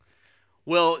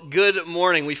Well, good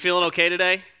morning. We feeling okay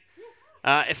today?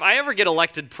 If I ever get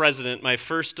elected president, my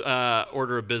first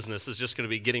order of business is just going to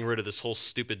be getting rid of this whole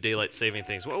stupid daylight saving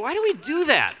things. Why do we do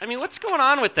that? I mean, what's going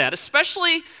on with that?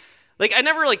 Especially, I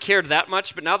never really cared that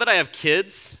much, but now that I have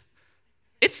kids,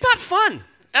 it's not fun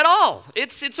at all.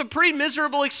 It's a pretty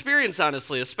miserable experience,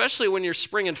 honestly, especially when you're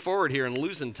springing forward here and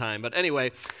losing time. But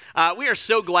anyway, we are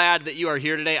so glad that you are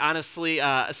here today, honestly,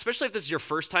 especially if this is your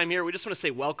first time here. We just want to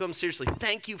say welcome. Seriously,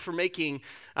 thank you for making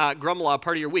Grumlaw a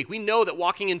part of your week. We know that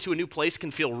walking into a new place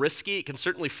can feel risky. It can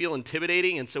certainly feel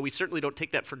intimidating, and so we certainly don't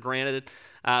take that for granted.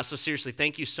 So seriously,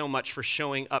 thank you so much for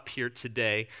showing up here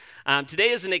today.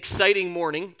 Today is an exciting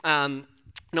morning.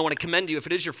 And I want to commend you. If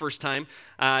it is your first time,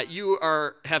 you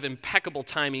have impeccable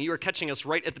timing. You are catching us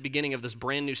right at the beginning of this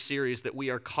brand new series that we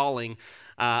are calling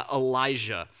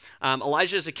Elijah.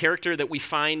 Elijah is a character that we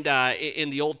find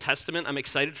in the Old Testament. I'm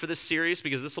excited for this series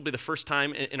because this will be the first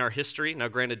time in our history. Now,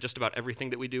 granted, just about everything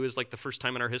that we do is like the first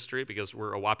time in our history because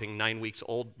we're a whopping 9 weeks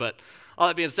old. But all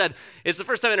that being said, it's the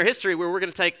first time in our history where we're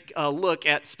going to take a look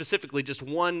at specifically just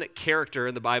one character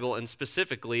in the Bible and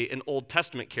specifically an Old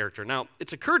Testament character. Now,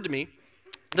 it's occurred to me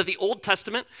that the Old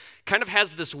Testament kind of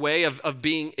has this way of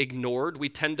being ignored. We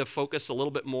tend to focus a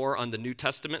little bit more on the New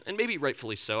Testament, and maybe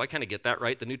rightfully so. I kind of get that,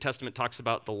 right? The New Testament talks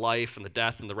about the life and the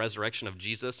death and the resurrection of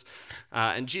Jesus,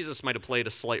 and Jesus might have played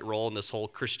a slight role in this whole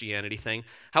Christianity thing.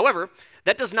 However,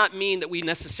 that does not mean that we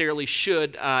necessarily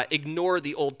should ignore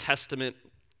the Old Testament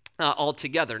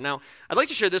altogether. Now, I'd like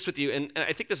to share this with you, and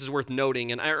I think this is worth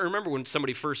noting, and I remember when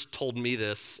somebody first told me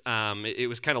this, it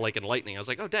was kind of like enlightening. I was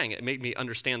like, oh, dang, it made me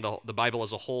understand the Bible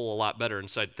as a whole a lot better, and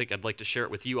so I think I'd like to share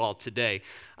it with you all today.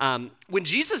 When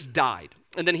Jesus died,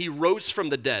 and then he rose from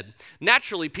the dead,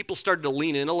 naturally, people started to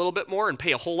lean in a little bit more and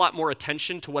pay a whole lot more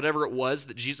attention to whatever it was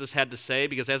that Jesus had to say,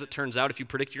 because as it turns out, if you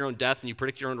predict your own death and you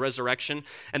predict your own resurrection,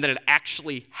 and then it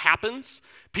actually happens,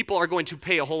 people are going to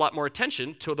pay a whole lot more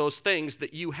attention to those things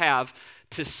that you have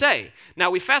to say. Now,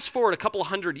 we fast forward a couple of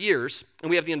hundred years, and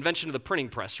we have the invention of the printing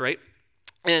press, right?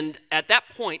 And at that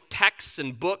point, texts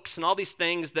and books and all these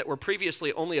things that were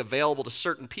previously only available to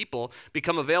certain people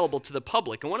become available to the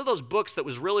public. And one of those books that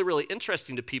was really, really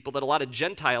interesting to people, that a lot of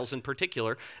Gentiles in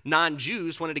particular,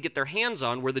 non-Jews, wanted to get their hands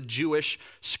on, were the Jewish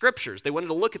scriptures. They wanted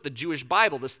to look at the Jewish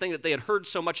Bible, this thing that they had heard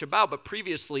so much about, but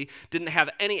previously didn't have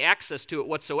any access to it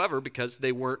whatsoever because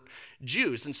they weren't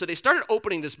Jews. And so they started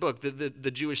opening this book,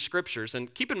 the Jewish scriptures.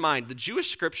 And keep in mind, the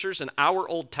Jewish scriptures and our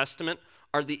Old Testament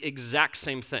are the exact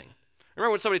same thing. I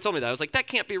remember when somebody told me that, I was like, that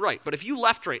can't be right. But if you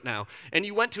left right now and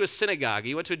you went to a synagogue,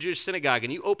 you went to a Jewish synagogue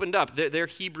and you opened up their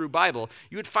Hebrew Bible,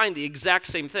 you would find the exact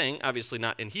same thing, obviously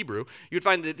not in Hebrew, you would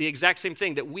find the exact same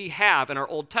thing that we have in our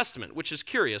Old Testament, which is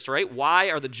curious, right? Why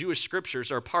are the Jewish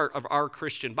scriptures a part of our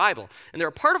Christian Bible? And they're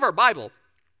a part of our Bible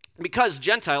because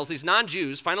Gentiles, these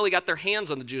non-Jews, finally got their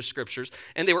hands on the Jewish scriptures,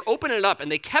 and they were opening it up,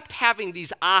 and they kept having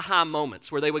these aha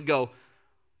moments where they would go,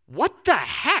 what the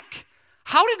heck?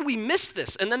 How did we miss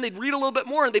this? And then they'd read a little bit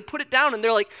more and they'd put it down and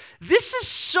they're like, this is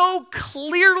so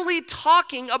clearly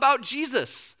talking about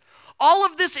Jesus. All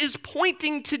of this is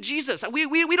pointing to Jesus.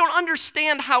 We don't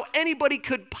understand how anybody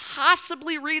could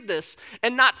possibly read this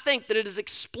and not think that it is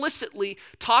explicitly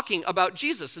talking about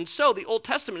Jesus. And so the Old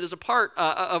Testament is a part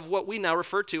of what we now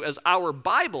refer to as our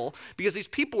Bible, because these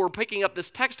people were picking up this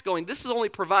text going, this only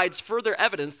provides further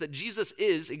evidence that Jesus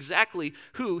is exactly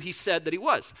who he said that he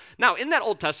was. Now, in that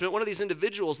Old Testament, one of these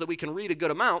individuals that we can read a good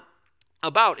amount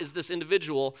about is this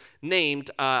individual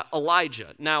named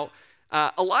Elijah. Now,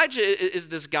 Elijah is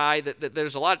this guy that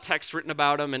there's a lot of text written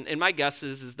about him, and my guess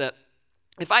is that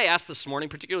if I asked this morning,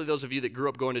 particularly those of you that grew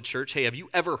up going to church, hey, have you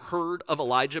ever heard of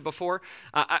Elijah before?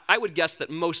 I would guess that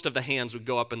most of the hands would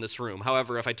go up in this room.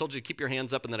 However, if I told you to keep your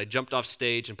hands up and then I jumped off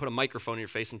stage and put a microphone in your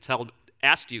face and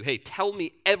asked you, hey, tell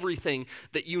me everything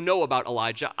that you know about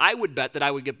Elijah, I would bet that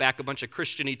I would get back a bunch of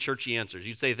Christian-y, churchy answers.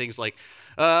 You'd say things like,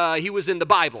 he was in the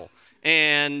Bible,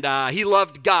 and he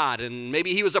loved God, and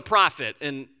maybe he was a prophet,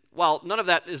 and while none of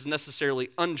that is necessarily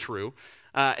untrue,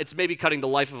 it's maybe cutting the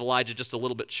life of Elijah just a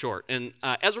little bit short. And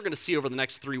as we're going to see over the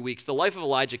next 3 weeks, the life of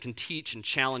Elijah can teach and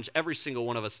challenge every single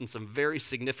one of us in some very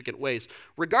significant ways,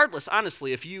 regardless,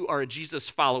 honestly, if you are a Jesus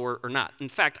follower or not. In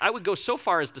fact, I would go so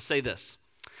far as to say this,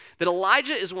 that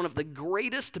Elijah is one of the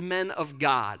greatest men of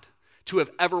God to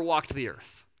have ever walked the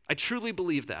earth. I truly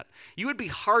believe that. You would be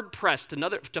hard-pressed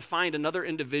to find another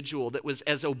individual that was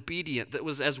as obedient, that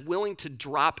was as willing to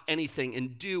drop anything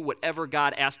and do whatever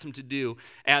God asked him to do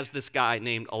as this guy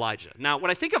named Elijah. Now,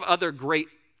 when I think of other great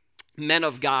men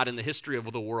of God in the history of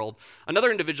the world,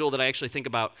 another individual that I actually think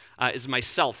about is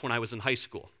myself when I was in high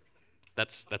school.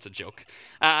 That's a joke.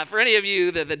 For any of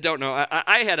you that don't know,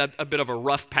 I had a bit of a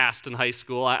rough past in high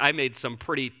school. I made some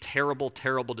pretty terrible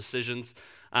decisions.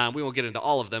 We won't get into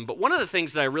all of them, but one of the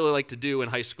things that I really liked to do in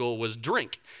high school was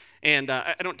drink. And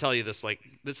I don't tell you this,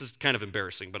 this is kind of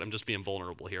embarrassing, but I'm just being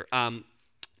vulnerable here.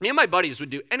 Me and my buddies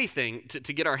would do anything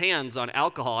to get our hands on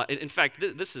alcohol. In fact,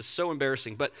 this is so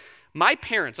embarrassing, but my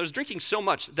parents, I was drinking so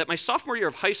much that my sophomore year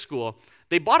of high school,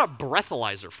 they bought a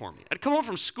breathalyzer for me. I'd come home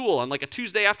from school on like a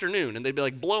Tuesday afternoon, and they'd be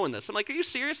like blowing this. I'm like, are you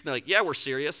serious? And they're like, yeah, we're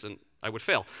serious, and I would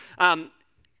fail. And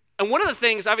one of the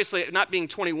things, obviously, not being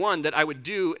 21, that I would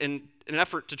do in an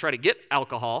effort to try to get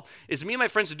alcohol is me and my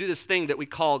friends would do this thing that we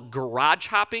call garage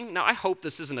hopping. Now, I hope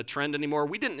this isn't a trend anymore.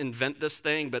 We didn't invent this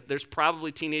thing, but there's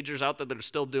probably teenagers out there that are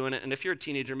still doing it. And if you're a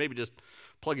teenager, maybe just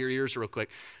plug your ears real quick.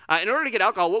 In order to get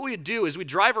alcohol, what we would do is we'd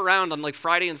drive around on like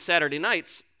Friday and Saturday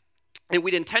nights, and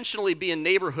we'd intentionally be in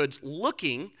neighborhoods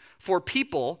looking for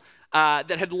people that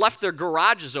had left their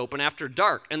garages open after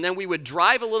dark. And then we would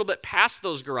drive a little bit past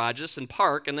those garages and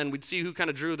park, and then we'd see who kind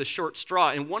of drew the short straw.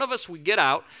 And one of us would get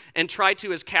out and try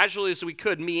to, as casually as we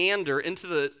could, meander into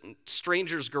the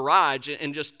stranger's garage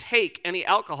and just take any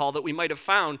alcohol that we might have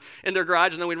found in their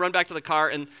garage, and then we'd run back to the car,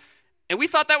 and we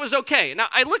thought that was okay. Now,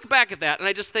 I look back at that, and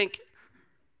I just think,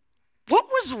 what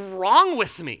was wrong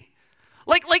with me?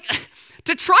 Like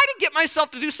to try to get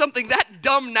myself to do something that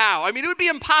dumb now, I mean, it would be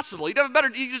impossible. You'd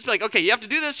just be like, okay, you have to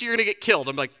do this, or you're going to get killed.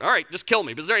 I'm like, all right, just kill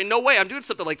me. But there ain't no way I'm doing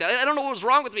something like that. I don't know what was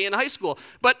wrong with me in high school,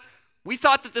 but we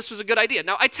thought that this was a good idea.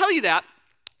 Now, I tell you that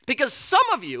because some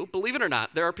of you, believe it or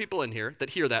not, there are people in here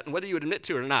that hear that, and whether you would admit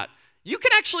to it or not, you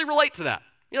can actually relate to that.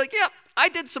 You're like, yeah, I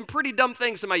did some pretty dumb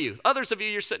things in my youth. Others of you,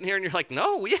 you're sitting here and you're like,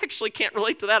 no, we actually can't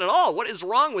relate to that at all. What is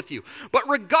wrong with you? But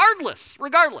regardless,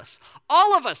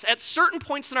 all of us at certain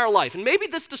points in our life, and maybe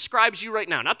this describes you right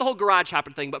now, not the whole garage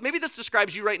hopping thing, but maybe this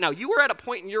describes you right now. You are at a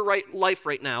point in your life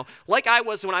right now, like I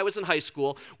was when I was in high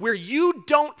school, where you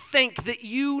don't think that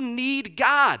you need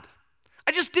God.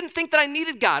 I just didn't think that I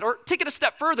needed God. Or take it a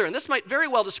step further, and this might very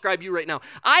well describe you right now.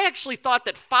 I actually thought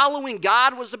that following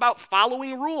God was about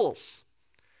following rules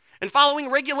and following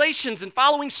regulations and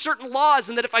following certain laws,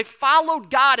 and that if I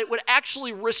followed God, it would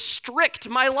actually restrict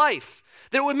my life,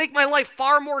 that it would make my life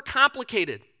far more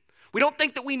complicated. We don't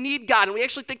think that we need God, and we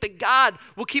actually think that God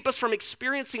will keep us from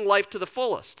experiencing life to the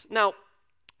fullest. Now,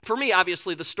 for me,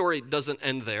 obviously, the story doesn't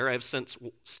end there. I've since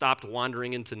stopped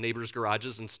wandering into neighbors'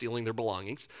 garages and stealing their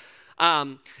belongings.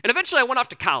 And eventually I went off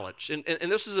to college,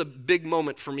 and this was a big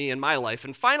moment for me in my life.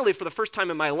 And finally, for the first time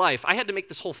in my life, I had to make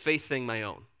this whole faith thing my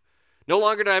own. No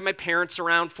longer did I have my parents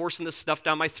around forcing this stuff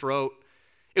down my throat.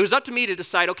 It was up to me to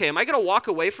decide, okay, am I going to walk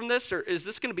away from this, or is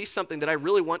this going to be something that I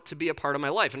really want to be a part of my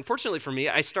life? And fortunately for me,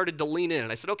 I started to lean in,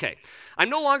 and I said, okay, I'm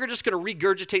no longer just going to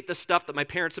regurgitate this stuff that my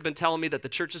parents have been telling me, that the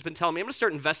church has been telling me. I'm going to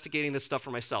start investigating this stuff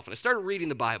for myself. And I started reading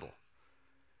the Bible.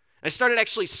 I started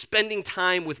actually spending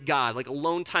time with God, like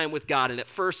alone time with God. And at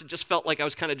first, it just felt like I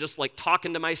was kind of just like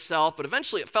talking to myself. But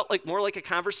eventually, it felt like more like a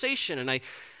conversation. And I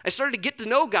started to get to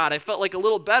know God. I felt like a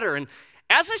little better. And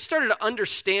as I started to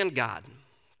understand God,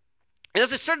 and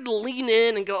as I started to lean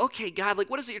in and go, okay, God, like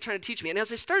what is it you're trying to teach me? And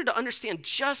as I started to understand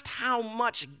just how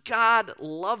much God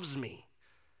loves me,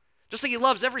 just like he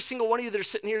loves every single one of you that are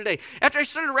sitting here today. After I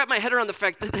started to wrap my head around the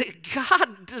fact that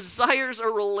God desires a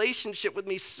relationship with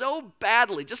me so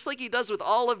badly, just like he does with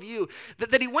all of you,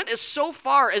 that he went as so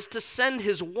far as to send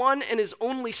his one and his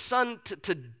only son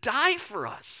to die for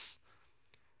us.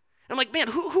 And I'm like, man,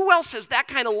 who else has that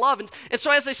kind of love? And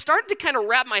so as I started to kind of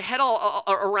wrap my head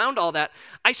around all that,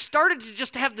 I started to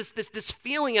just have this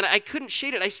feeling, and I couldn't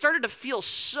shade it. I started to feel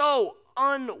so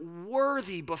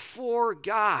unworthy before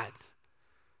God.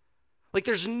 Like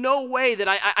there's no way that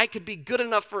I could be good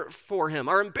enough for him.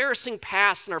 Our embarrassing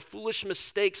past and our foolish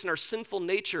mistakes and our sinful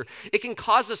nature, it can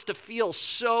cause us to feel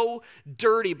so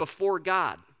dirty before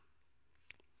God.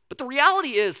 But the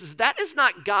reality is that is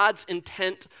not God's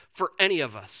intent for any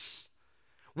of us.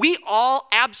 We all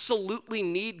absolutely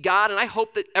need God, and I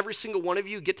hope that every single one of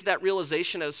you get to that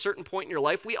realization at a certain point in your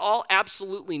life. We all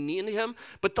absolutely need him,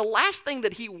 but the last thing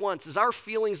that he wants is our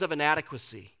feelings of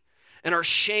inadequacy and our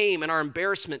shame and our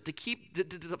embarrassment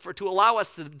to allow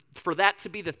us for that to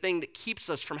be the thing that keeps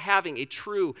us from having a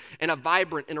true and a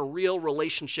vibrant and a real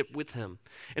relationship with him.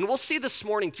 And we'll see this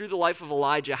morning through the life of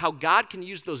Elijah how God can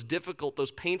use those difficult, those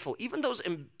painful, even those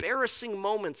embarrassing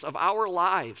moments of our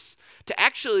lives to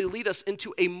actually lead us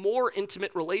into a more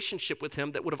intimate relationship with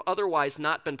him that would have otherwise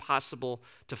not been possible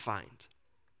to find.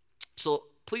 So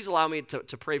please allow me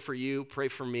to pray for you, pray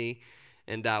for me,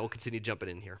 and we'll continue jumping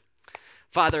in here.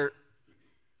 Father,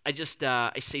 I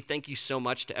say thank you so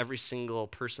much to every single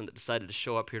person that decided to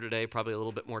show up here today, probably a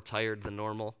little bit more tired than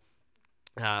normal.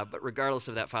 But regardless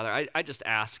of that, Father, I just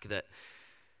ask that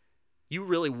you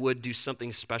really would do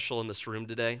something special in this room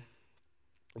today.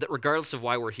 That regardless of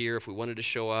why we're here, if we wanted to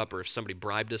show up, or if somebody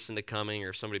bribed us into coming, or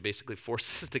if somebody basically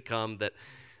forced us to come, that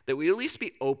we at least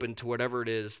be open to whatever it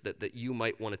is that you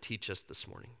might want to teach us this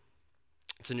morning.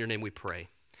 It's in your name we pray.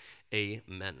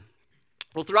 Amen.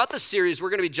 Well, throughout this series, we're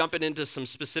going to be jumping into some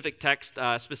specific text,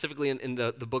 specifically in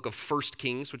the book of 1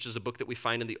 Kings, which is a book that we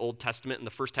find in the Old Testament in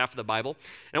the first half of the Bible.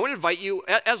 And I want to invite you,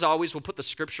 as always, we'll put the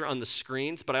scripture on the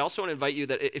screens, but I also want to invite you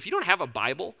that if you don't have a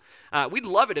Bible, we'd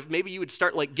love it if maybe you would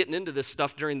start getting into this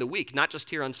stuff during the week, not just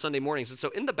here on Sunday mornings. And so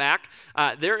in the back,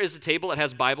 there is a table that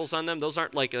has Bibles on them. Those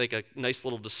aren't like a nice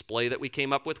little display that we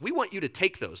came up with. We want you to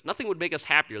take those. Nothing would make us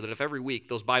happier than if every week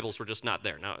those Bibles were just not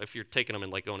there. Now, if you're taking them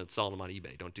and going and selling them on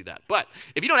eBay, don't do that. But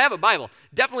if you don't have a Bible,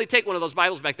 definitely take one of those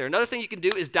Bibles back there. Another thing you can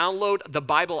do is download the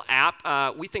Bible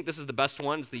app. We think this is the best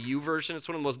one. It's the U version. It's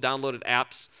one of the most downloaded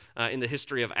apps in the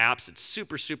history of apps. It's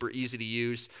super, super easy to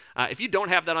use. If you don't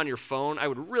have that on your phone, I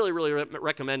would really, really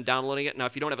recommend downloading it. Now,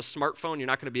 if you don't have a smartphone, you're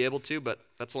not going to be able to, but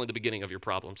that's only the beginning of your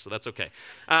problem, so that's okay.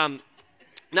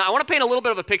 Now, I want to paint a little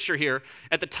bit of a picture here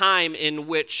at the time in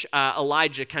which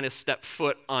Elijah kind of stepped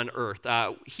foot on earth.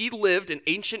 He lived in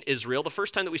ancient Israel. The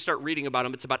first time that we start reading about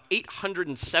him, it's about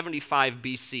 875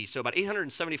 BC, so about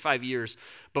 875 years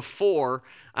before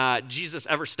Jesus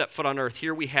ever stepped foot on earth.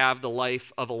 Here we have the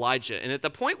life of Elijah. And at the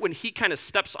point when he kind of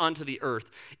steps onto the earth,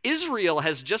 Israel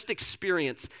has just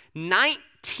experienced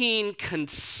 19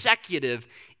 consecutive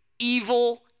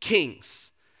evil kings.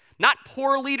 Not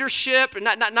poor leadership,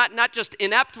 not just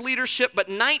inept leadership, but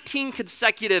 19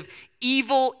 consecutive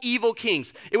evil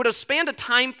kings. It would have spanned a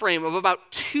time frame of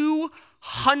about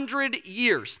 200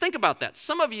 years. Think about that.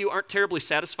 Some of you aren't terribly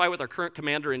satisfied with our current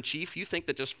commander-in-chief. You think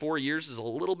that just 4 years is a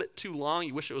little bit too long.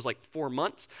 You wish it was 4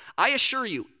 months. I assure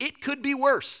you, it could be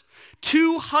worse.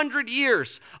 200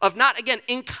 years of not, again,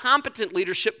 incompetent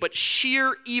leadership, but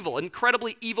sheer evil,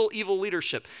 incredibly evil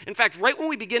leadership. In fact, right when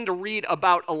we begin to read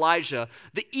about Elijah,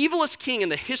 the evilest king in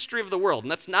the history of the world,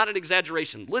 and that's not an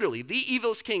exaggeration, literally, the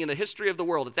evilest king in the history of the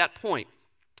world at that point,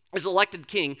 is elected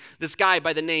king, this guy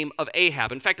by the name of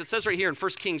Ahab. In fact, it says right here in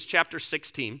 1 Kings chapter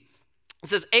 16, it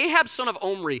says, Ahab, son of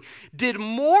Omri, did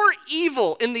more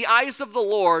evil in the eyes of the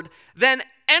Lord than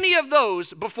any of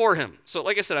those before him. So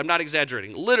like I said, I'm not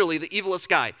exaggerating. Literally the evilest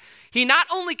guy. He not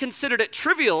only considered it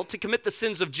trivial to commit the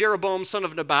sins of Jeroboam, son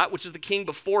of Nebat, which is the king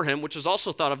before him, which is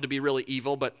also thought of to be really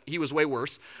evil, but he was way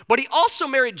worse. But he also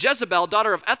married Jezebel,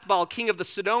 daughter of Ethbaal, king of the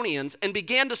Sidonians, and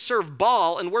began to serve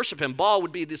Baal and worship him. Baal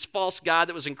would be this false god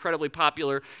that was incredibly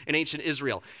popular in ancient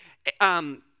Israel.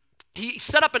 He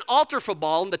set up an altar for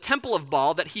Baal in the temple of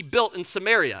Baal that he built in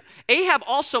Samaria. Ahab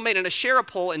also made an Asherah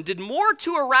pole and did more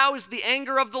to arouse the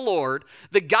anger of the Lord,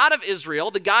 the God of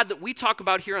Israel, the God that we talk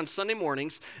about here on Sunday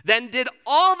mornings, than did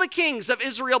all the kings of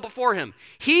Israel before him.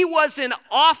 He was an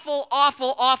awful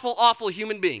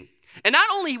human being. And not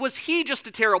only was he just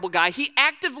a terrible guy, he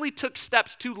actively took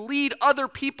steps to lead other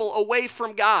people away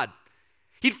from God.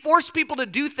 He'd force people to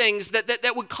do things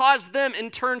that would cause them in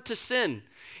turn to sin.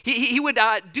 He would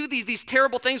do these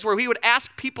terrible things where he would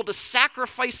ask people to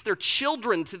sacrifice their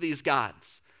children to these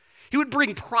gods. He would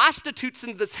bring prostitutes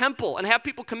into the temple and have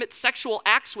people commit sexual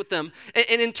acts with them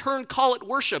and in turn call it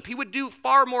worship. He would do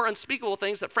far more unspeakable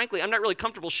things that, frankly, I'm not really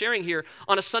comfortable sharing here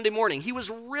on a Sunday morning. He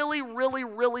was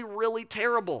really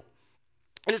terrible.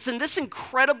 And it's in this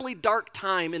incredibly dark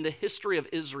time in the history of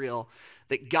Israel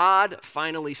that God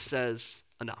finally says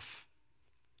enough.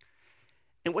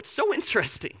 And what's so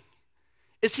interesting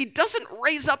is he doesn't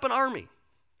raise up an army.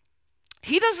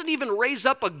 He doesn't even raise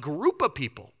up a group of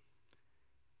people.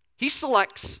 He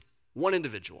selects one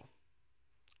individual,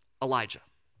 Elijah.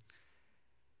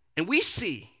 And we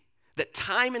see that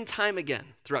time and time again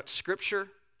throughout Scripture,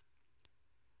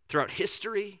 throughout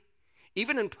history,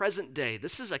 even in present day,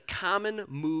 this is a common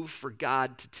move for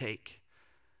God to take.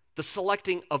 The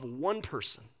selecting of one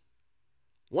person,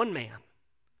 one man,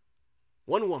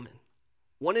 one woman,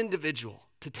 one individual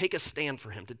to take a stand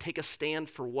for him, to take a stand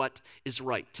for what is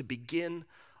right, to begin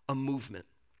a movement.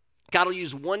 God will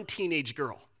use one teenage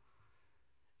girl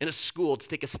in a school to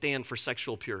take a stand for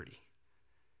sexual purity.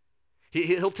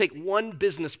 He'll take one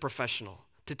business professional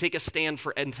to take a stand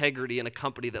for integrity in a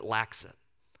company that lacks it.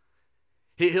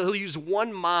 He'll use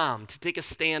one mom to take a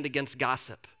stand against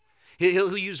gossip.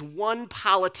 He'll use one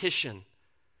politician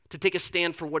to take a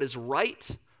stand for what is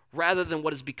right rather than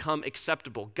what has become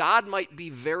acceptable. God might be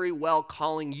very well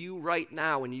calling you right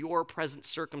now in your present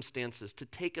circumstances to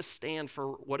take a stand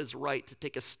for what is right, to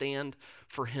take a stand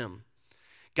for him.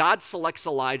 God selects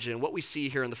Elijah, and what we see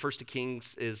here in the First of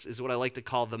Kings is what I like to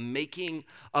call the making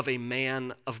of a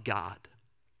man of God.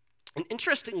 And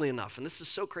interestingly enough, and this is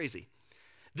so crazy,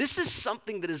 this is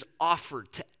something that is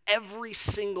offered to every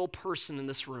single person in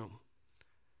this room.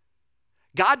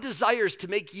 God desires to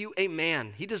make you a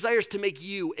man. He desires to make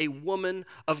you a woman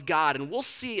of God. And we'll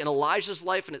see in Elijah's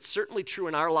life, and it's certainly true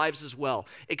in our lives as well,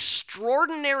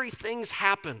 extraordinary things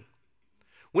happen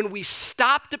when we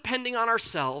stop depending on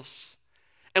ourselves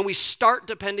and we start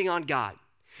depending on God.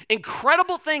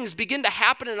 Incredible things begin to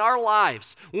happen in our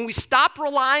lives when we stop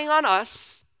relying on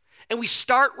us and we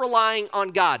start relying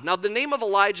on God. Now, the name of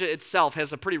Elijah itself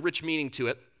has a pretty rich meaning to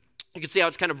it. You can see how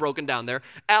it's kind of broken down there.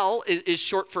 El is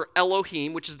short for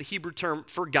Elohim, which is the Hebrew term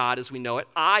for God as we know it.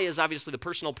 I is obviously the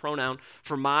personal pronoun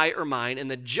for my or mine,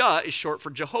 and the Jah is short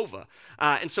for Jehovah.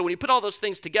 And so when you put all those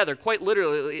things together, quite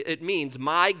literally it means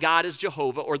my God is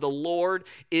Jehovah, or the Lord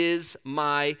is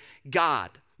my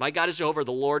God. My God is Jehovah,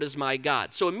 the Lord is my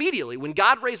God. So immediately, when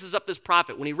God raises up this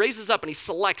prophet, when he raises up and he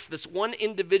selects this one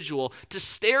individual to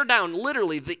stare down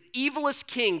literally the evilest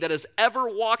king that has ever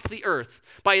walked the earth,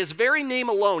 by his very name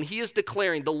alone, he is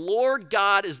declaring the Lord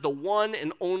God is the one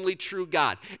and only true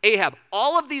God. Ahab,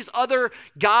 all of these other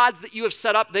gods that you have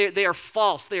set up, they are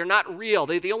false. They are not real.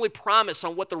 They only promise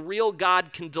on what the real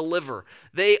God can deliver.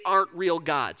 They aren't real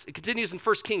gods. It continues in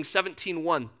 1 Kings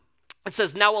 17:1. It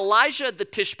says, now Elijah the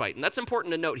Tishbite, and that's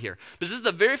important to note here, because this is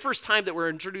the very first time that we're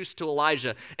introduced to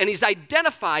Elijah, and he's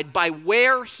identified by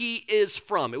where he is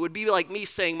from. It would be like me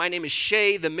saying, my name is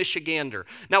Shay the Michigander.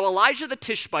 Now Elijah the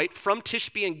Tishbite from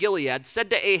Tishbe and Gilead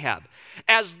said to Ahab,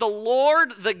 as the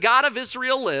Lord, the God of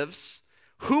Israel lives,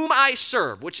 whom I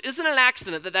serve, which isn't an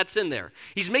accident that that's in there.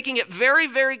 He's making it very,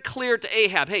 very clear to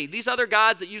Ahab, hey, these other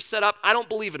gods that you set up, I don't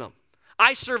believe in them.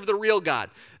 I serve the real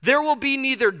God. There will be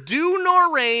neither dew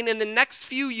nor rain in the next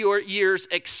few years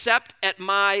except at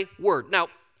my word. Now,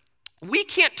 we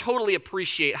can't totally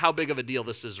appreciate how big of a deal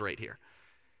this is right here.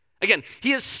 Again,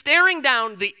 he is staring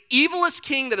down the evilest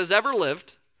king that has ever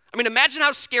lived. I mean, imagine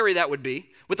how scary that would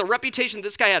be with the reputation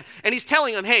this guy had. And he's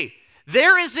telling him, hey,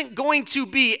 there isn't going to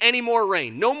be any more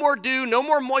rain. No more dew, no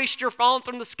more moisture falling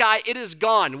from the sky. It is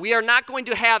gone. We are not going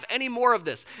to have any more of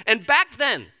this. And back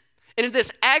then, in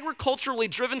this agriculturally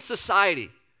driven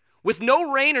society, with no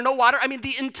rain or no water, I mean,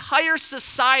 the entire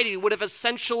society would have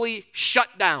essentially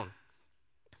shut down.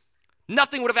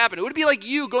 Nothing would have happened. It would be like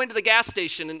you going to the gas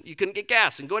station and you couldn't get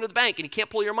gas, and going to the bank and you can't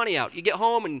pull your money out. You get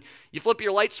home and you flip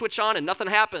your light switch on and nothing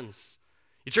happens.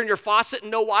 You turn your faucet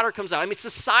and no water comes out. I mean,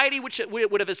 society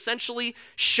would have essentially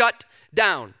shut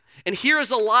down. And here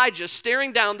is Elijah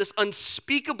staring down this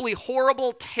unspeakably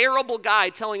horrible, terrible guy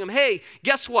telling him, hey,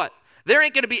 guess what? There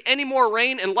ain't going to be any more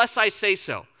rain unless I say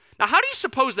so. Now, how do you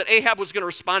suppose that Ahab was going to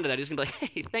respond to that? He's going to be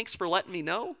like, hey, thanks for letting me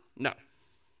know? No,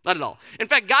 not at all. In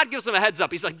fact, God gives him a heads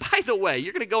up. He's like, by the way,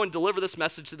 you're going to go and deliver this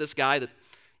message to this guy that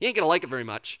you ain't going to like it very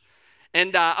much.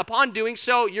 And upon doing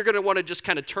so, you're going to want to just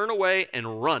kind of turn away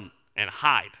and run and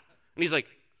hide. And he's like,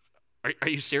 are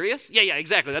you serious? Yeah,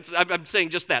 exactly. I'm saying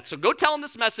just that. So go tell him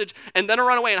this message and then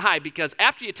run away and hide, because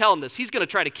after you tell him this, he's going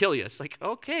to try to kill you. It's like,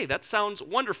 okay, that sounds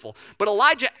wonderful. But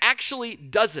Elijah actually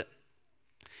does it.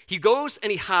 He goes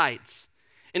and he hides.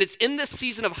 And it's in this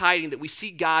season of hiding that we see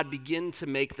God begin to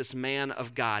make this man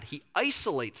of God. He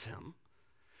isolates him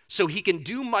so he can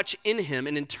do much in him,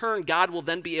 and in turn, God will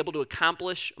then be able to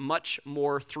accomplish much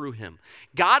more through him.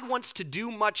 God wants to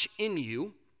do much in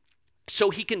you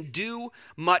so he can do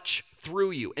much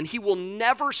through you. And he will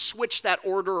never switch that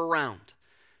order around.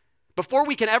 Before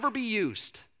we can ever be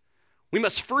used, we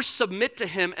must first submit to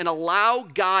him and allow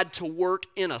God to work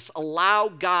in us, allow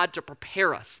God to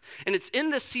prepare us. And it's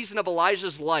in this season of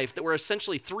Elijah's life that we're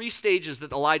essentially three stages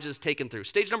that Elijah has taken through.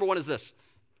 Stage number one is this: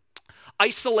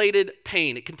 isolated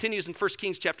pain. It continues in 1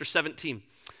 Kings chapter 17. I'm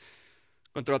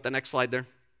going to throw up the next slide there.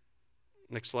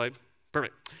 Next slide.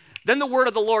 Perfect. Then the word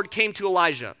of the Lord came to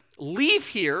Elijah. Leave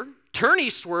here, turn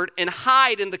eastward, and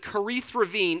hide in the Kerith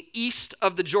ravine east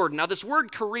of the Jordan. Now, this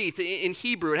word Kerith in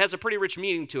Hebrew, it has a pretty rich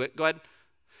meaning to it. Go ahead.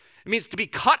 It means to be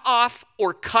cut off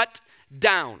or cut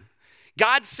down.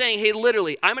 God's saying, hey,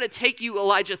 literally, I'm going to take you,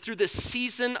 Elijah, through this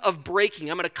season of breaking.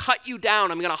 I'm going to cut you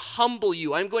down. I'm going to humble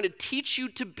you. I'm going to teach you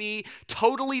to be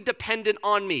totally dependent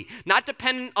on me. Not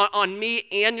dependent on me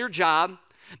and your job.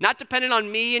 Not dependent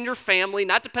on me and your family,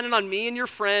 not dependent on me and your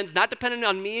friends, not dependent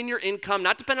on me and your income,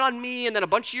 not dependent on me and then a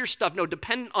bunch of your stuff. No,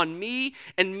 dependent on me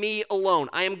and me alone.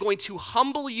 I am going to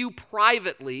humble you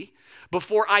privately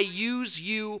before I use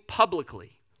you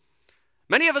publicly.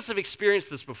 Many of us have experienced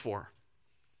this before.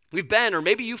 We've been, or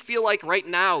maybe you feel like right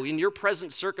now in your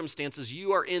present circumstances,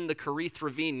 you are in the Kerith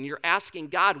ravine and you're asking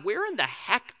God, where in the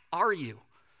heck are you?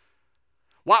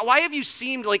 Why have you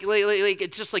seemed like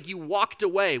it's just like you walked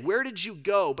away? Where did you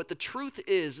go? But the truth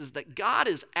is that God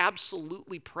is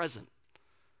absolutely present.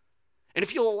 And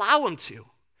if you'll allow him to,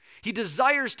 he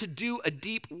desires to do a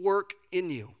deep work in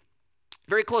you.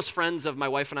 Very close friends of my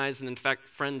wife and I's, and in fact,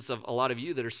 friends of a lot of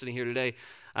you that are sitting here today,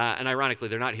 and ironically,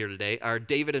 they're not here today, are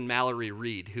David and Mallory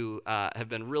Reed, who have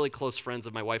been really close friends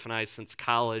of my wife and I since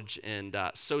college, and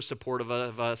so supportive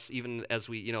of us, even as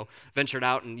we, ventured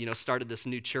out and, started this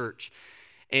new church.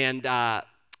 And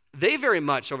they very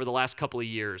much, over the last couple of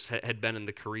years, had been in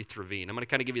the Kerith Ravine. I'm going to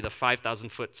kind of give you the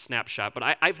 5,000-foot snapshot,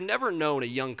 but I've never known a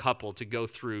young couple to go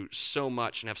through so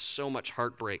much and have so much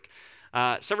heartbreak.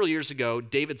 Several years ago,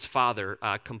 David's father,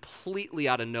 completely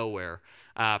out of nowhere,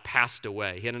 passed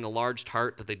away. He had an enlarged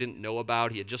heart that they didn't know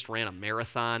about. He had just ran a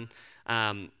marathon.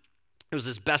 It was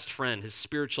his best friend, his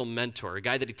spiritual mentor, a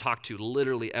guy that he talked to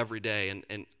literally every day,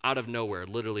 and out of nowhere,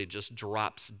 literally just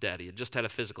drops dead. He had just had a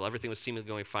physical. Everything was seemingly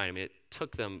going fine. I mean, it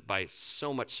took them by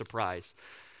so much surprise.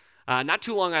 Not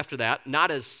too long after that,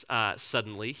 not as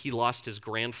suddenly, he lost his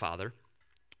grandfather.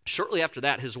 Shortly after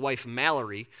that, his wife,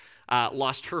 Mallory,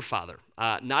 lost her father.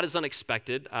 Not as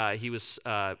unexpected. He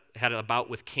had a bout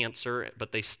with cancer,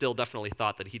 but they still definitely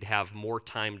thought that he'd have more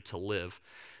time to live.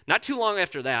 Not too long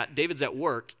after that, David's at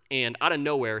work, and out of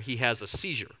nowhere, he has a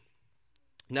seizure.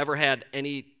 Never had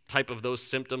any type of those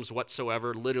symptoms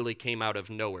whatsoever, literally came out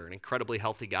of nowhere. An incredibly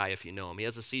healthy guy, if you know him. He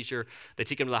has a seizure. They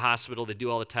take him to the hospital. They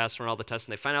do all the tests, run all the tests,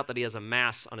 and they find out that he has a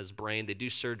mass on his brain. They do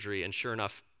surgery, and sure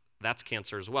enough, that's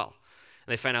cancer as well.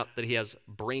 And they find out that he has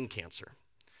brain cancer.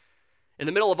 In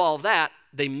the middle of all of that,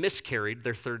 they miscarried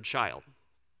their third child.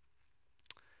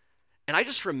 And I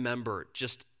just remember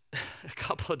just a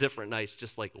couple of different nights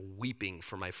just like weeping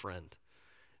for my friend,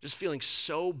 just feeling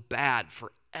so bad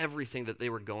for everything that they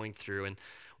were going through. And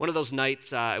one of those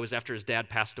nights, it was after his dad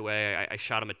passed away, I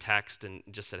shot him a text and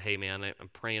just said, hey man, I'm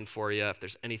praying for you. If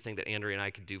there's anything that Andrea and I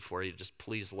could do for you, just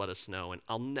please let us know. And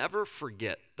I'll never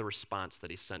forget the response that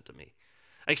he sent to me.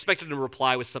 I expected him to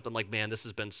reply with something like, man, this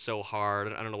has been so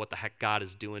hard. I don't know what the heck God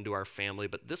is doing to our family,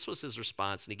 but this was his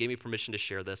response, and he gave me permission to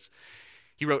share this.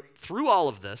 He wrote, through all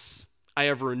of this, I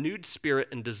have a renewed spirit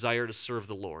and desire to serve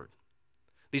the Lord.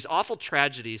 These awful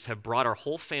tragedies have brought our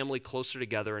whole family closer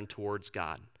together and towards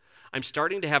God. I'm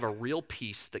starting to have a real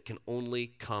peace that can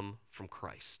only come from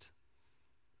Christ.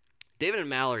 David and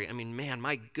Mallory, I mean, man,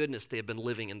 my goodness, they have been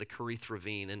living in the Kerith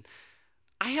Ravine, and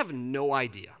I have no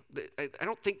idea. I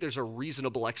don't think there's a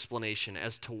reasonable explanation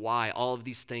as to why all of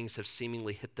these things have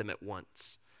seemingly hit them at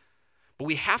once. But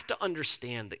we have to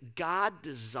understand that God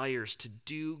desires to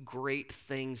do great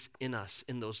things in us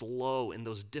in those low, in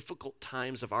those difficult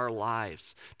times of our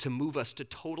lives, to move us to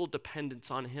total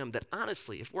dependence on him. That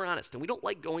honestly, if we're honest, and we don't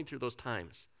like going through those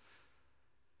times,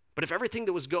 but if everything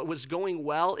that was going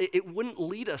well, it wouldn't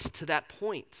lead us to that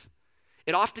point.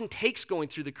 It often takes going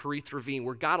through the Kerith Ravine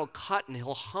where God will cut and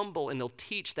he'll humble and he'll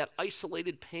teach that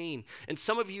isolated pain. And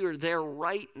some of you are there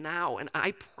right now. And I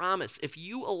promise, if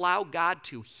you allow God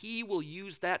to, he will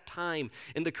use that time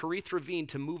in the Kerith Ravine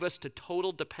to move us to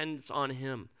total dependence on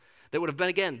him. That would have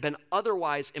been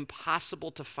otherwise impossible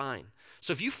to find.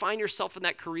 So if you find yourself in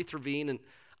that Kerith Ravine, and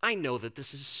I know that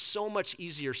this is so much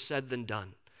easier said than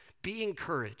done, be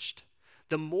encouraged.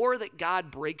 The more that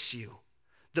God breaks you,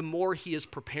 the more he is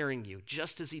preparing you,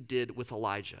 just as he did with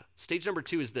Elijah. Stage number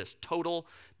 2 is this, total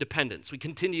dependence. We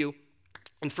continue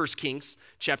in 1 Kings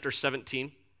chapter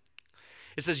 17.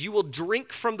 It says, you will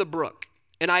drink from the brook,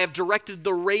 and I have directed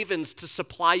the ravens to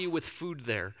supply you with food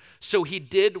there. So he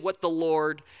did what the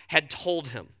Lord had told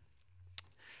him.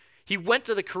 He went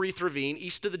to the Kerith Ravine,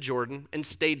 east of the Jordan, and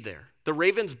stayed there. The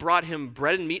ravens brought him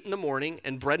bread and meat in the morning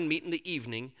and bread and meat in the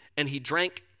evening, and he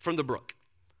drank from the brook.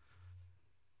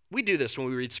 We do this when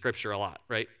we read scripture a lot,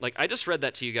 right? Like, I just read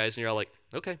that to you guys, and you're all like,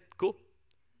 okay, cool.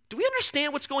 Do we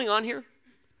understand what's going on here?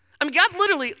 I mean, God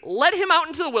literally led him out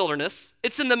into the wilderness.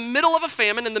 It's in the middle of a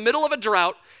famine, in the middle of a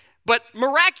drought, but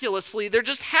miraculously, there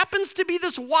just happens to be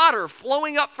this water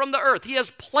flowing up from the earth. He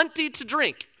has plenty to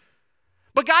drink.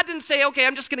 But God didn't say, okay,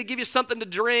 I'm just going to give you something to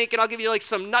drink, and I'll give you like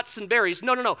some nuts and berries.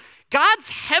 No. God's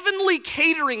heavenly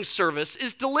catering service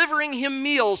is delivering him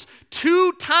meals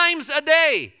 2 times a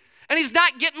day. And he's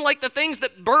not getting like the things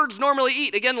that birds normally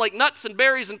eat, again, like nuts and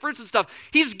berries and fruits and stuff.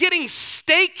 He's getting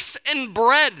steaks and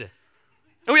bread.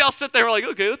 And we all sit there and we're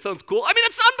like, okay, that sounds cool. I mean,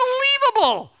 it's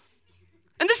unbelievable.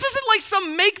 And this isn't like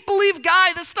some make-believe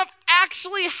guy. This stuff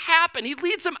actually happened. He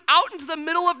leads him out into the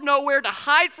middle of nowhere to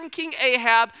hide from King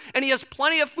Ahab, and he has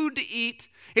plenty of food to eat,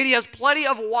 and he has plenty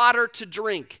of water to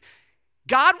drink.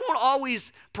 God won't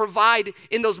always provide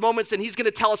in those moments, and he's going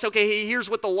to tell us, okay, here's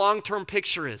what the long-term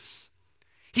picture is.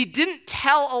 He didn't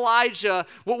tell Elijah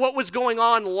what was going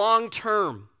on long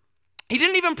term. He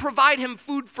didn't even provide him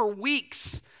food for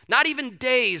weeks, not even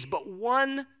days, but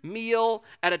one meal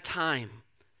at a time.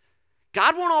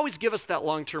 God won't always give us that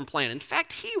long-term plan. In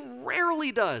fact, he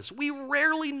rarely does. We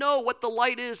rarely know what the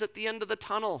light is at the end of the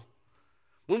tunnel.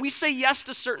 When we say yes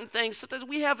to certain things, sometimes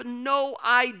we have no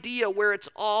idea where it's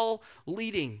all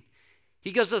leading.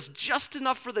 He gives us just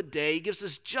enough for the day, he gives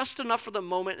us just enough for the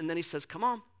moment, and then he says, come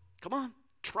on,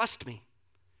 trust me.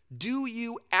 Do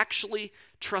you actually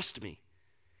trust me?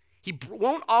 He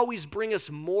won't always bring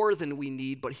us more than we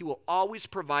need, but he will always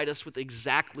provide us with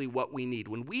exactly what we need.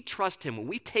 When we trust him, when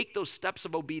we take those steps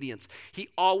of obedience, he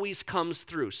always comes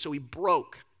through. So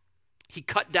he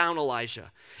cut down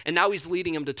Elijah, and now he's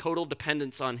leading him to total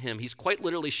dependence on him. He's quite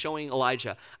literally showing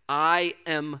Elijah, I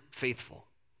am faithful.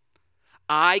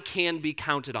 I can be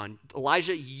counted on.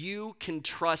 Elijah, you can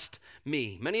trust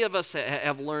me. Many of us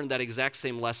have learned that exact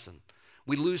same lesson.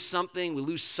 We lose something, we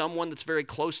lose someone that's very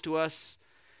close to us,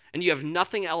 and you have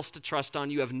nothing else to trust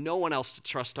on. You have no one else to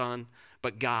trust on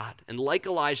but God. And like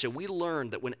Elijah, we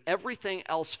learned that when everything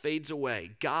else fades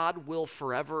away, God will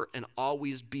forever and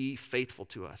always be faithful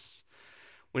to us.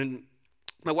 When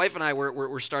my wife and I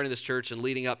were starting this church and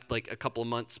leading up like a couple of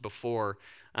months before,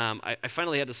 I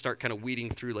finally had to start kind of weeding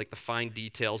through like the fine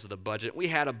details of the budget. We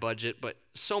had a budget, but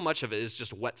so much of it is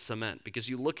just wet cement because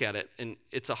you look at it and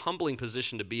it's a humbling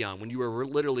position to be on when you are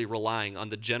literally relying on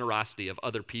the generosity of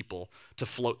other people to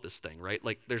float this thing, right?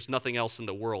 Like there's nothing else in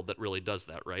the world that really does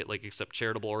that, right? Like except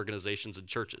charitable organizations and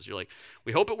churches. You're like,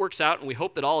 we hope it works out and we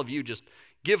hope that all of you just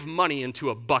give money into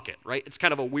a bucket, right? It's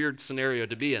kind of a weird scenario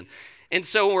to be in. And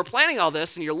so when we're planning all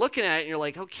this and you're looking at it and you're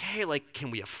like, okay, like,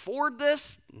 can we afford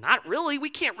this? Not really. We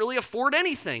can't really afford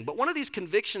anything. But one of these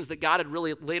convictions that God had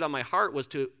really laid on my heart was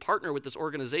to partner with this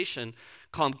organization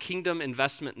called Kingdom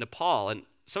Investment Nepal. And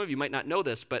some of you might not know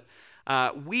this, but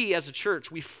we as a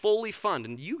church, we fully fund,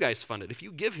 and you guys fund it. If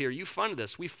you give here, you fund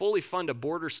this. We fully fund a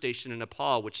border station in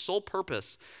Nepal, which sole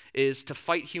purpose is to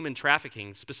fight human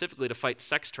trafficking, specifically to fight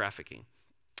sex trafficking.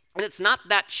 And it's not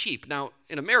that cheap. Now,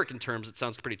 in American terms, it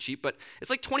sounds pretty cheap, but it's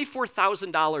like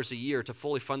 $24,000 a year to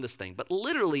fully fund this thing. But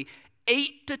literally,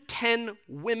 8 to 10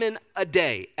 women a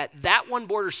day at that one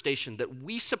border station that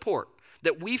we support,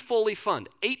 that we fully fund,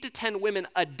 8 to 10 women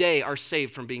a day are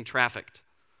saved from being trafficked.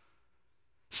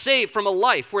 Saved from a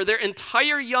life where their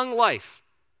entire young life,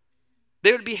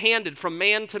 they would be handed from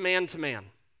man to man to man.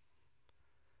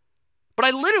 But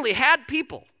I literally had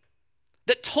people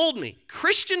that told me,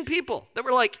 Christian people, that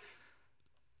were like,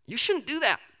 you shouldn't do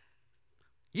that.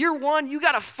 Year one, you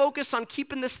got to focus on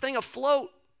keeping this thing afloat.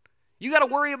 You got to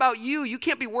worry about you. You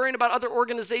can't be worrying about other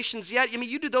organizations yet. I mean,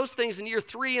 you do those things in year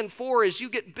 3 and 4 as you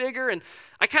get bigger. And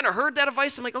I kind of heard that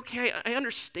advice. I'm like, okay, I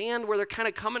understand where they're kind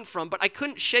of coming from, but I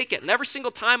couldn't shake it. And every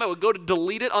single time I would go to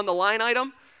delete it on the line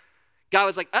item, God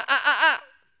was like,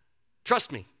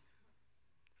 trust me.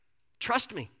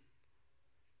 Trust me.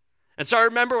 And so I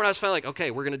remember when I was finally like, okay,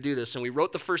 we're going to do this. And we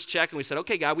wrote the first check and we said,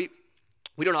 okay, God, we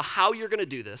don't know how you're going to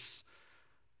do this,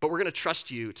 but we're going to trust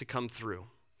you to come through.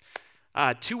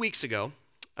 2 weeks ago,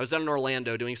 I was down in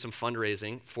Orlando doing some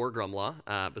fundraising for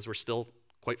Grumlaw because we're still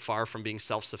quite far from being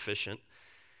self-sufficient.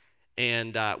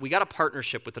 And we got a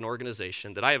partnership with an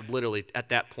organization that I have literally, at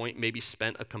that point, maybe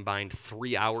spent a combined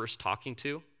 3 hours talking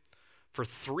to for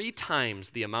 3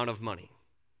 times the amount of money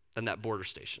than that border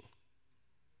station.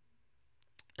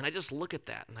 And I just look at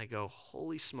that and I go,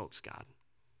 holy smokes, God.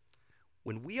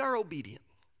 When we are obedient,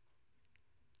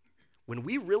 when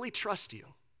we really trust you,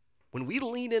 when we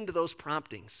lean into those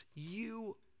promptings,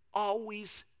 you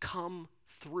always come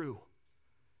through.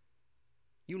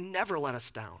 You never let us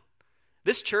down.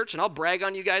 This church, and I'll brag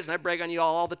on you guys, and I brag on you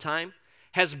all the time,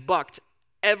 has bucked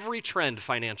every trend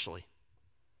financially.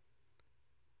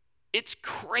 It's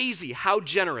crazy how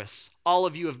generous all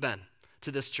of you have been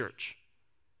to this church.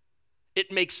 It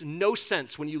makes no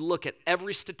sense when you look at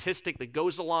every statistic that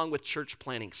goes along with church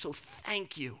planning. So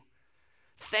thank you.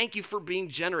 Thank you for being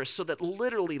generous so that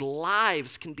literally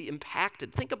lives can be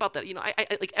impacted. Think about that. You know, I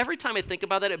like every time I think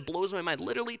about that, it blows my mind.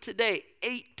 Literally today,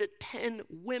 8 to 10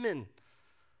 women,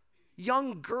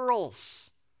 young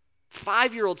girls,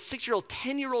 5-year-olds, 6-year-old,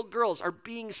 10-year-old girls are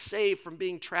being saved from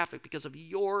being trafficked because of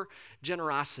your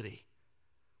generosity.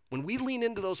 When we lean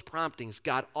into those promptings,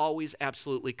 God always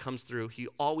absolutely comes through. He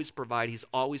always provides. He's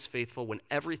always faithful. When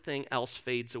everything else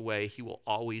fades away, he will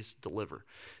always deliver.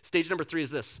 Stage number 3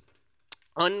 is this: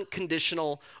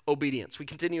 unconditional obedience. We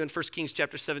continue in 1 Kings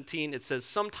chapter 17. It says,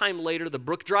 sometime later the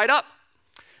brook dried up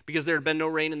because there had been no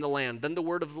rain in the land. Then the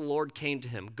word of the Lord came to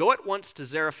him. Go at once to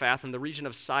Zarephath in the region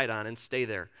of Sidon and stay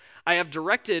there. I have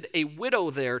directed a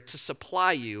widow there to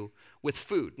supply you with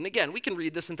food. And again, we can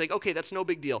read this and think, okay, that's no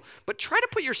big deal. But try to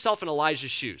put yourself in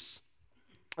Elijah's shoes.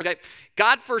 Okay,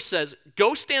 God first says,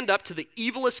 go stand up to the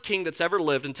evilest king that's ever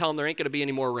lived and tell him there ain't going to be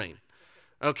any more rain.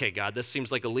 Okay, God, this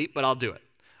seems like a leap, but I'll do it.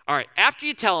 All right, after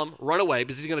you tell him, run away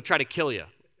because he's going to try to kill you.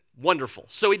 Wonderful.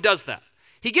 So he does that.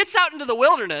 He gets out into the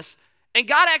wilderness, and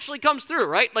God actually comes through,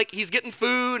 right? Like he's getting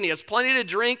food, and he has plenty to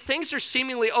drink. Things are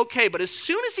seemingly okay, but as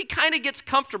soon as he kind of gets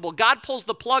comfortable, God pulls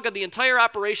the plug on the entire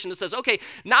operation and says, okay,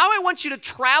 now I want you to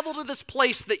travel to this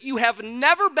place that you have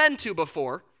never been to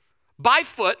before, by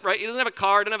foot, right? He doesn't have a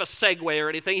car, doesn't have a Segway or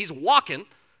anything. He's walking.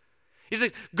 He's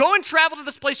like, go and travel to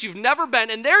this place you've never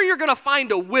been, and there you're going to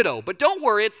find a widow. But don't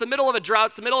worry, it's the middle of a drought,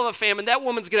 it's the middle of a famine. That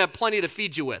woman's going to have plenty to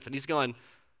feed you with. And he's going,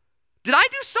 did I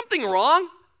do something wrong?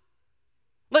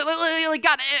 Like,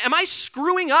 God, am I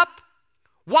screwing up?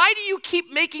 Why do you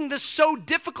keep making this so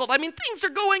difficult? I mean, things are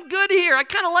going good here. I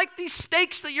kind of like these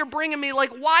steaks that you're bringing me.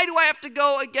 Like, why do I have to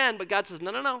go again? But God says,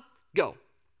 no, go.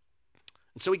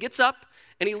 And so he gets up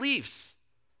and he leaves.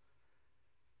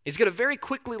 He's going to very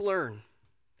quickly learn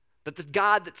that the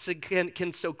God that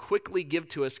can so quickly give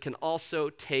to us can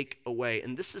also take away.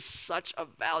 And this is such a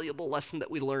valuable lesson that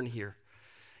we learn here.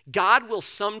 God will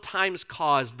sometimes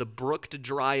cause the brook to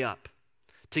dry up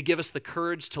to give us the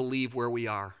courage to leave where we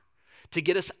are, to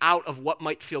get us out of what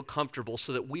might feel comfortable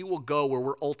so that we will go where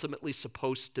we're ultimately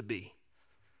supposed to be.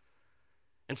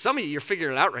 And some of you, you're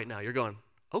figuring it out right now. You're going,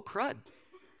 oh, crud.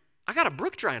 I got a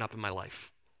brook drying up in my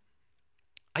life.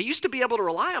 I used to be able to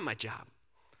rely on my job,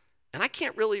 and I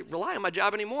can't really rely on my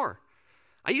job anymore.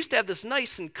 I used to have this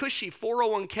nice and cushy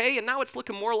 401k, and now it's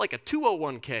looking more like a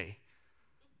 201k.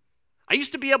 I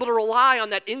used to be able to rely on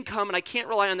that income, and I can't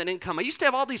rely on that income. I used to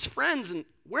have all these friends, and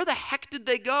where the heck did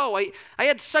they go? I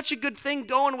had such a good thing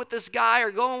going with this guy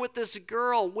or going with this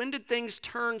girl. When did things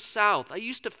turn south? I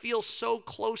used to feel so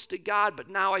close to God, but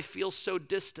now I feel so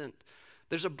distant.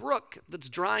 There's a brook that's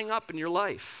drying up in your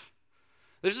life.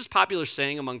 There's this popular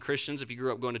saying among Christians, if you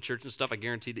grew up going to church and stuff, I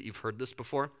guarantee that you've heard this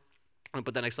before. I'm going to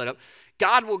put that next slide up.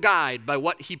 God will guide by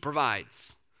what he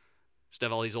provides. Just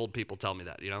have all these old people tell me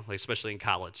that, like especially in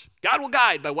college. God will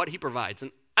guide by what he provides.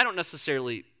 And I don't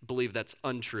necessarily believe that's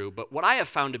untrue, but what I have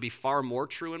found to be far more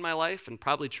true in my life, and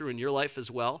probably true in your life as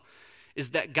well, is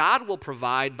that God will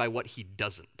provide by what he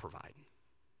doesn't provide.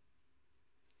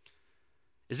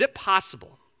 Is it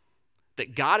possible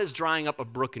that God is drying up a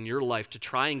brook in your life to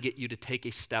try and get you to take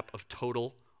a step of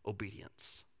total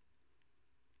obedience?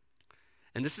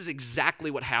 And this is exactly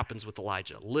what happens with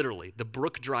Elijah. Literally, the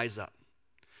brook dries up.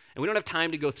 And we don't have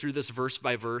time to go through this verse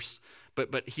by verse,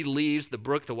 but he leaves the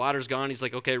brook, the water's gone. He's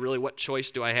like, okay, really, what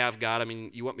choice do I have, God? I mean,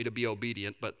 you want me to be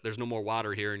obedient, but there's no more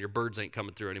water here and your birds ain't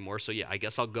coming through anymore. So yeah, I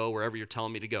guess I'll go wherever you're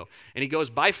telling me to go. And he goes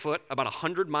by foot, about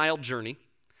 100-mile journey,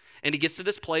 and he gets to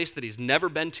this place that he's never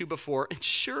been to before. And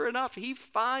sure enough, he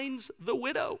finds the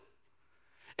widow.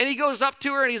 And he goes up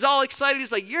to her and he's all excited.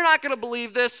 He's like, you're not going to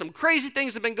believe this. Some crazy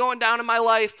things have been going down in my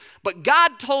life, but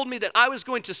God told me that I was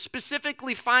going to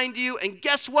specifically find you, and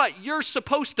guess what? You're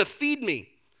supposed to feed me.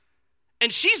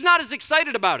 And she's not as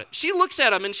excited about it. She looks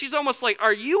at him and she's almost like,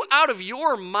 are you out of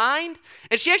your mind?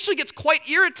 And she actually gets quite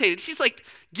irritated. She's like,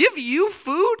 give you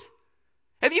food?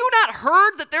 Have you not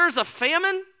heard that there's a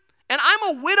famine? And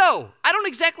I'm a widow. I don't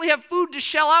exactly have food to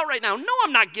shell out right now. No,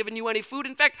 I'm not giving you any food.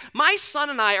 In fact, my son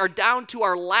and I are down to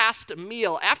our last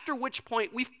meal, after which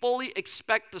point we fully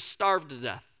expect to starve to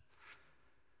death.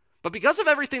 But because of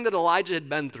everything that Elijah had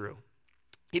been through,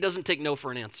 he doesn't take no for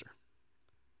an answer.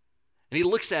 And he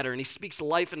looks at her and he speaks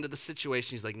life into the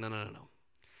situation. He's like, no.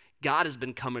 God has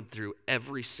been coming through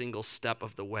every single step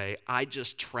of the way. I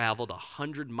just traveled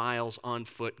 100 miles on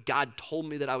foot. God told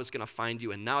me that I was going to find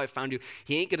you, and now I found you.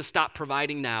 He ain't going to stop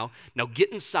providing now. Now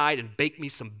get inside and bake me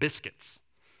some biscuits.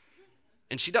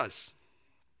 And she does.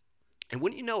 And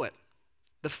wouldn't you know it,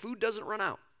 the food doesn't run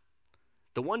out.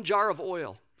 The one jar of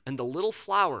oil and the little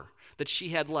flour that she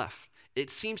had left, it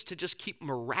seems to just keep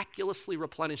miraculously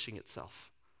replenishing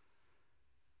itself.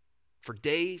 For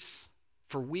days,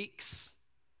 for weeks,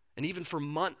 and even for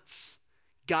months,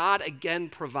 God again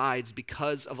provides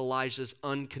because of Elijah's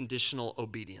unconditional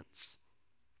obedience.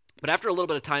 But after a little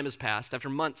bit of time has passed, after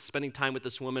months spending time with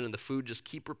this woman and the food just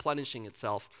keep replenishing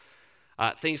itself,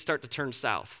 things start to turn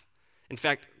south. In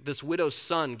fact, this widow's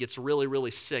son gets really,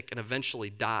 really sick and eventually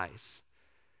dies.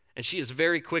 And she is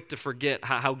very quick to forget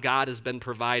how God has been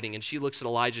providing. And she looks at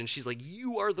Elijah and she's like,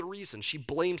 you are the reason. She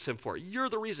blames him for it. You're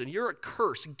the reason. You're a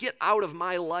curse. Get out of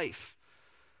my life.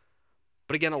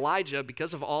 But again, Elijah,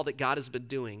 because of all that God has been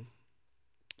doing,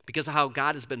 because of how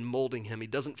God has been molding him, he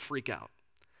doesn't freak out.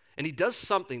 And he does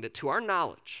something that, to our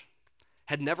knowledge,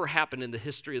 had never happened in the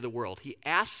history of the world. He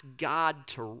asked God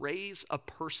to raise a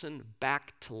person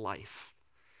back to life.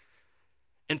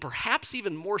 And perhaps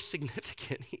even more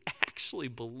significant, he actually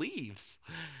believes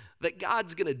that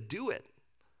God's going to do it.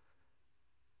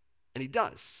 And he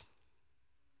does.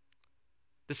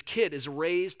 This kid is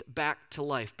raised back to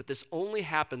life, but this only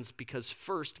happens because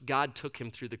first God took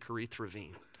him through the Kerith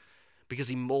Ravine, because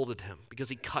he molded him, because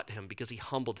he cut him, because he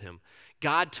humbled him.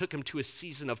 God took him to a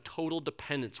season of total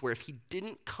dependence where if he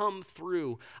didn't come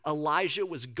through, Elijah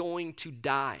was going to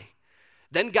die.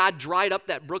 Then God dried up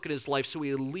that brook in his life so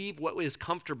he would leave what was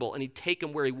comfortable and he'd take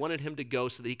him where he wanted him to go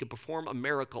so that he could perform a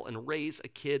miracle and raise a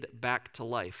kid back to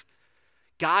life.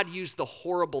 God used the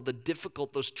horrible, the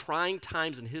difficult, those trying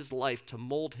times in his life to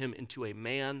mold him into a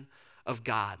man of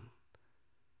God.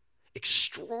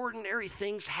 Extraordinary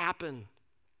things happen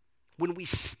when we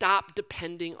stop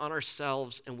depending on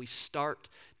ourselves and we start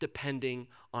depending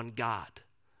on God.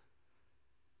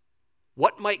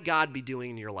 What might God be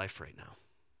doing in your life right now?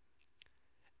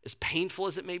 As painful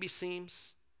as it maybe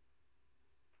seems,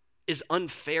 as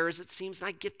unfair as it seems, and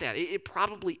I get that. It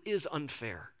probably is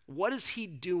unfair. What is he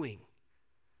doing?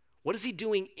 What is he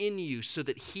doing in you so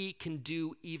that he can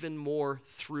do even more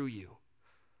through you?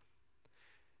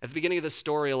 At the beginning of the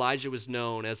story, Elijah was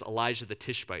known as Elijah the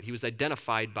Tishbite. He was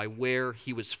identified by where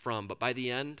he was from. But by the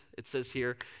end, it says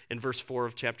here in verse 4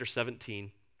 of chapter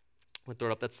 17, I'll throw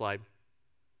it up that slide.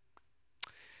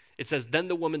 It says, "Then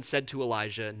the woman said to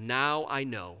Elijah, 'Now I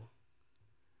know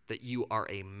that you are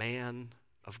a man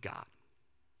of God.'"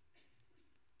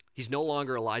 He's no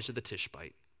longer Elijah the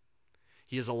Tishbite.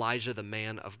 He is Elijah, the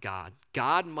man of God.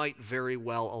 God might very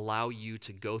well allow you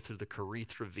to go through the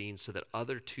Kerith Ravine so that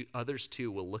others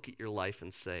too will look at your life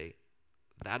and say,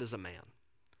 that is a man.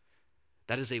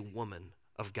 That is a woman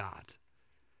of God.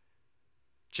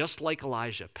 Just like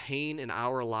Elijah, pain in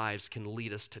our lives can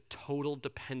lead us to total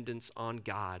dependence on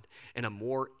God and a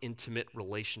more intimate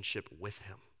relationship with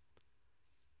him.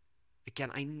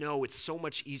 Again, I know it's so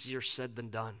much easier said than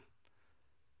done.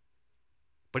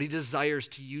 But he desires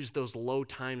to use those low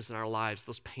times in our lives,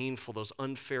 those painful, those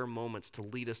unfair moments to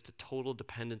lead us to total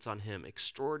dependence on him.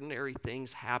 Extraordinary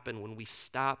things happen when we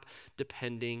stop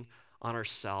depending on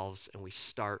ourselves and we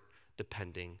start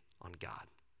depending on God.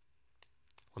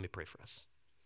 Let me pray for us.